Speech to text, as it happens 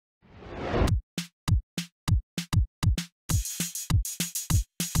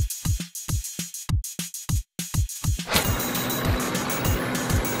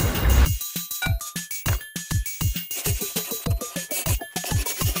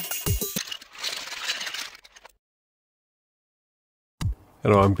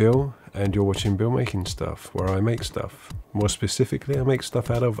Hello, I'm Bill, and you're watching Bill Making Stuff, where I make stuff. More specifically, I make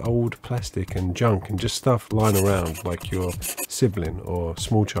stuff out of old plastic and junk, and just stuff lying around like your sibling or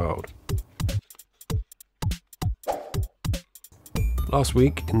small child. Last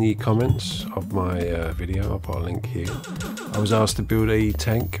week, in the comments of my video, I'll put a link here, I was asked to build a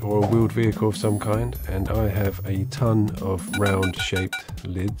tank or a wheeled vehicle of some kind, and I have a ton of round-shaped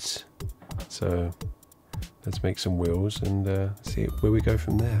lids. So let's make some wheels and see where we go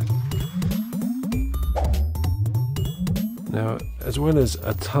from there. Now, as well as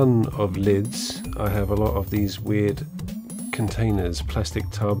a ton of lids, I have a lot of these weird containers, plastic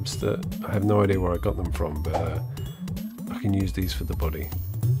tubs that I have no idea where I got them from, but I can use these for the body.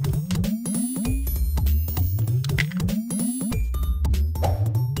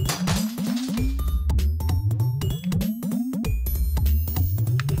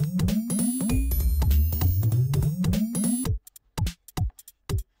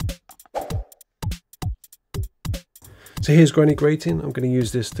 So here's granny grating. I'm going to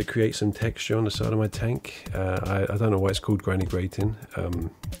use this to create some texture on the side of my tank. I don't know why it's called granny grating.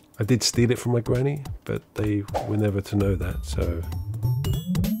 I did steal it from my granny, but they were never to know that, so...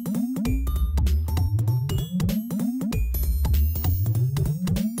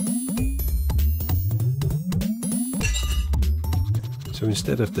 So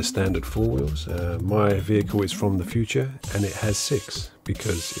instead of the standard 4 wheels, my vehicle is from the future, and it has 6,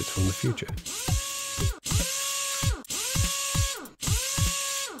 because it's from the future.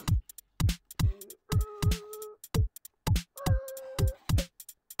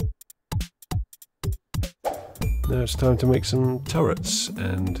 Now it's time to make some turrets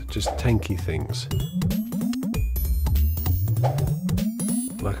and just tanky things.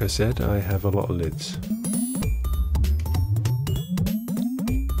 Like I said, I have a lot of lids.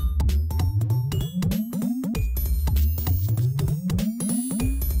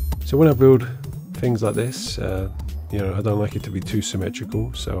 So when I build things like this, you know, I don't like it to be too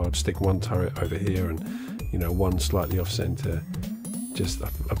symmetrical, so I'd stick one turret over here and, you know, one slightly off center. Just,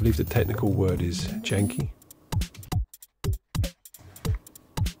 I believe the technical word is janky.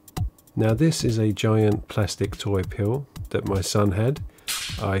 Now this is a giant plastic toy pill that my son had.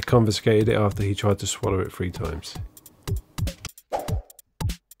 I confiscated it after he tried to swallow it 3 times.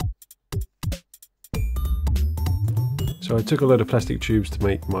 So I took a load of plastic tubes to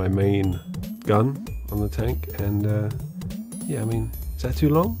make my main gun on the tank, and yeah, I mean, is that too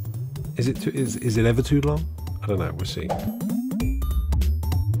long? Is it ever too long? I don't know, we'll see.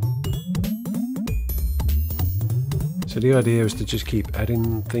 So the idea is to just keep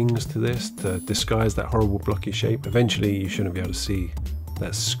adding things to this to disguise that horrible blocky shape. Eventually you shouldn't be able to see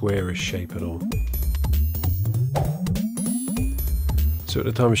that squarish shape at all. So at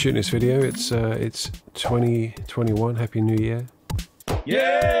the time of shooting this video, it's 2021. Happy New Year.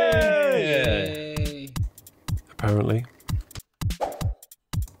 Yay! Apparently.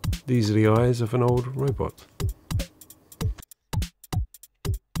 These are the eyes of an old robot.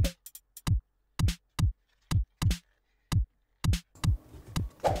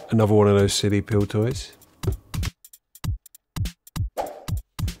 Another one of those silly pill toys.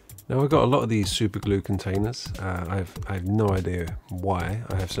 Now I've got a lot of these super glue containers. I have no idea why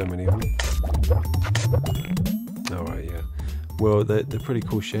I have so many of them. Alright, yeah. Well, they're pretty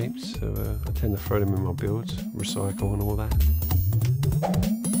cool shapes, so I tend to throw them in my builds, recycle and all that.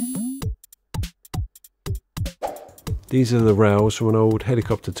 These are the rails from an old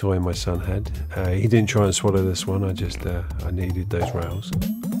helicopter toy my son had. He didn't try and swallow this one, I needed those rails.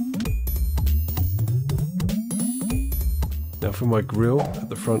 Now for my grill at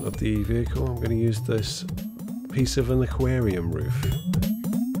the front of the vehicle, I'm going to use this piece of an aquarium roof.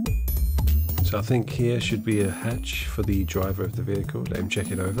 So I think here should be a hatch for the driver of the vehicle. Let him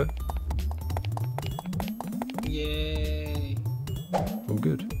check it over. Yay! All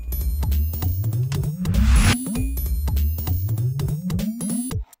good.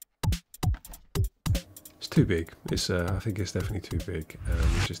 It's too big. I think it's definitely too big.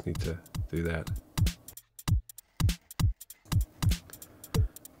 We just need to do that.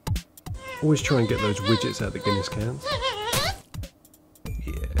 Always try and get those widgets out the Guinness cans.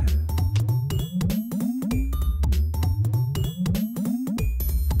 Yeah.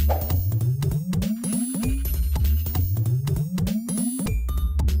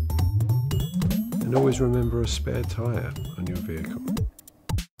 And always remember a spare tyre on your vehicle.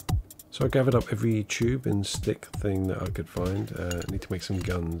 So I gathered up every tube and stick thing that I could find. I need to make some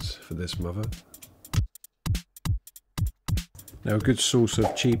guns for this mother. Now a good source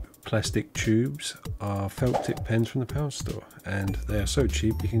of cheap plastic tubes are felt tip pens from the power store, and they are so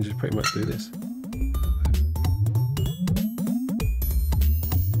cheap you can just pretty much do this.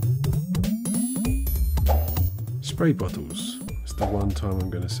 Spray bottles. It's the one time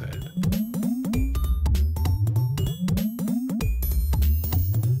I'm going to say it.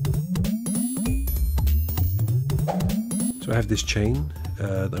 So I have this chain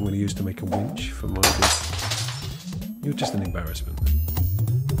that I'm going to use to make a winch for my business. You're just an embarrassment.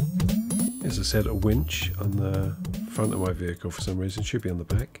 As I said, a winch on the front of my vehicle for some reason, should be on the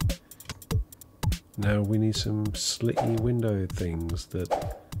back. Now we need some slitty window things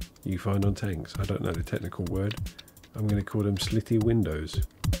that you find on tanks. I don't know the technical word. I'm going to call them slitty windows.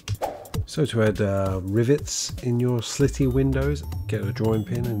 So to add rivets in your slitty windows, get a drawing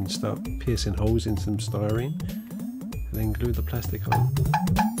pin and start piercing holes into some styrene, and then glue the plastic on.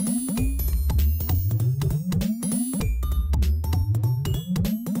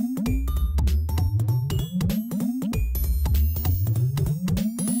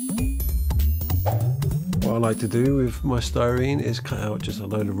 What I like to do with my styrene is cut out just a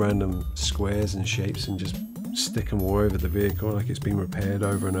load of random squares and shapes and just stick them all over the vehicle like it's been repaired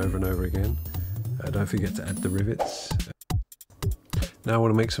over and over and over again. Don't forget to add the rivets. Now I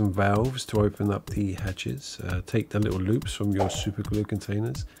want to make some valves to open up the hatches. Take the little loops from your super glue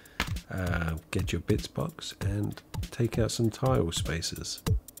containers, get your bits box and take out some tile spacers.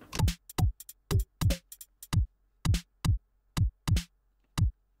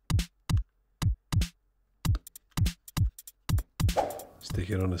 Stick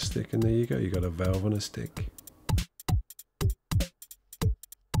it on a stick and there you go, you got a valve on a stick.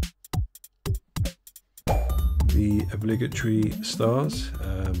 The obligatory stars,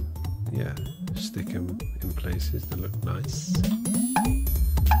 yeah, stick them in places that look nice.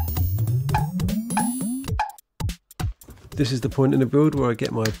 This is the point in the build where I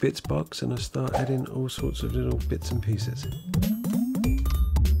get my bits box and I start adding all sorts of little bits and pieces.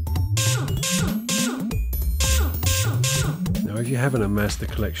 Now if you haven't amassed a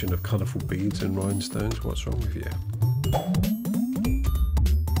collection of colourful beads and rhinestones, what's wrong with you?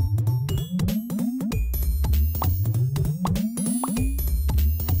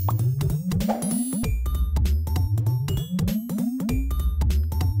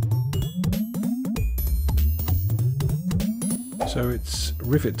 So it's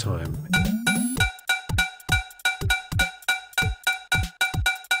rivet time.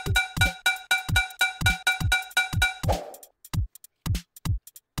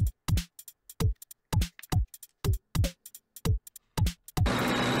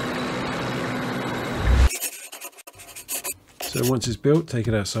 So once it's built, take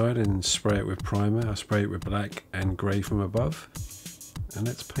it outside and spray it with primer. I spray it with black and grey from above, and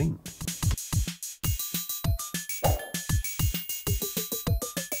let's paint.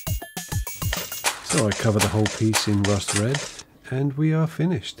 So I cover the whole piece in rust red and we are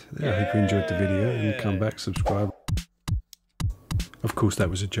finished. I hope you enjoyed the video and come back, subscribe. Of course that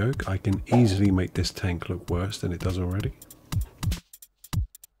was a joke. I can easily make this tank look worse than it does already.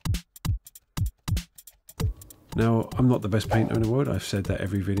 Now I'm not the best painter in the world, I've said that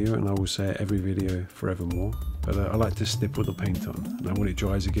every video and I will say it every video forevermore. But I like to stipple the paint on, and when it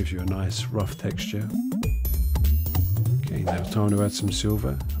dries it gives you a nice rough texture. Okay, now it's time to add some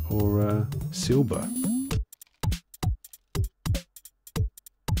silver or silver.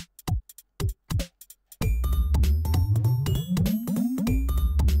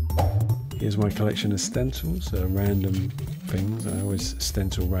 Here's my collection of stencils, random things. I always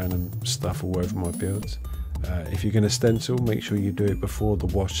stencil random stuff all over my builds. If you're going to stencil, make sure you do it before the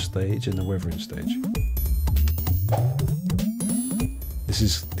wash stage and the weathering stage. This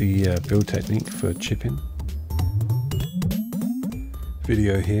is the build technique for chipping.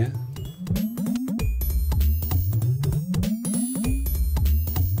 Video here.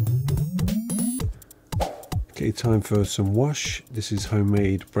 Okay, time for some wash. This is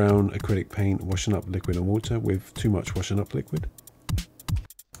homemade brown acrylic paint washing up liquid and water with too much washing up liquid.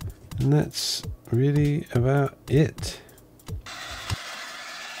 And that's really about it.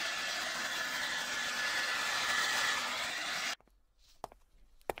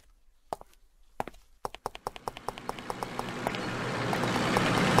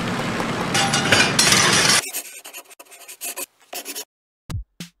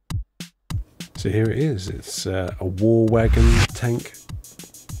 So here it is. It's a war wagon tank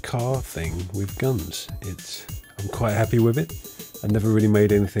car thing with guns. I'm quite happy with it. I've never really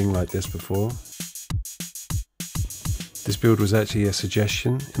made anything like this before. This build was actually a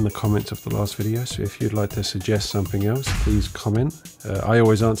suggestion in the comments of the last video, so if you'd like to suggest something else, please comment. I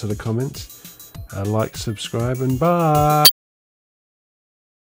always answer the comments. Like, subscribe, and bye!